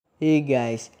Hey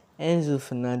guys, Enzo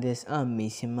Fernandez and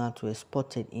Mason Mount were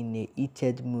spotted in a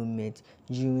heated moment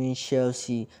during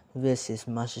Chelsea vs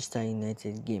Manchester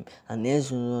United game, and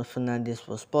Enzo Fernandez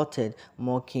was spotted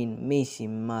mocking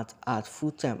Mason Mount at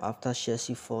full time after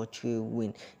Chelsea 4-3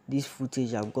 win. This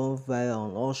footage have gone viral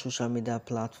on all social media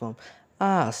platforms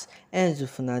as Enzo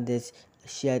Fernandez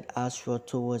shared harsh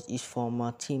towards his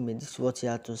former teammate. This is what he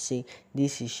had to say.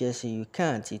 "This is Chelsea, you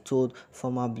can't," he told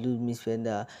former Blues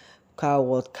midfielder.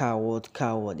 "Coward, coward,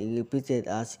 coward," he repeated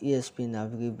as ESPN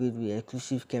have revealed with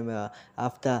exclusive camera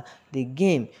after the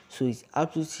game. So it's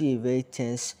absolutely a very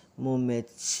tense moment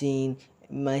seeing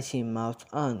Mason Mount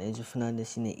and Enzo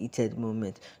Fernandez in a heated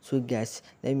moment. So guys,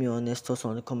 let me honest thoughts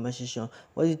on the comment section.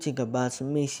 What do you think about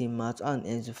Mason Mount and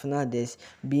Enzo Fernandez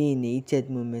being in a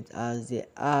heated moment as they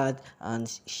had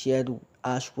and shared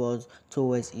harsh words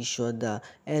towards each other?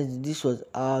 And this was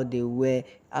how they were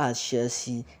at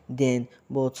Chelsea then,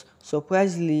 but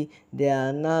surprisingly they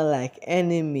are now like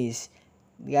enemies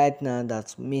right now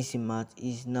that Mason Mount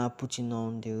is now putting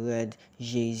on the red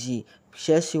jersey.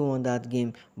 Chelsea won that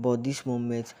game, but this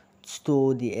moment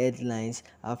stole the headlines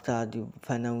after the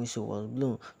final whistle was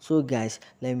blown. So guys,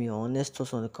 let me know honest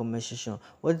thoughts on the comment section.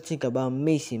 What do you think about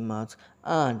Mason Mount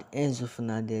and Enzo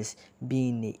Fernandez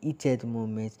being a heated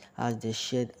moment as they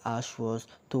shared harsh words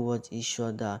towards each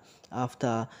other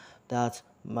after that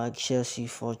Chelsea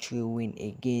 4-3 win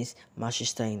against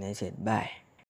Manchester United? Bye.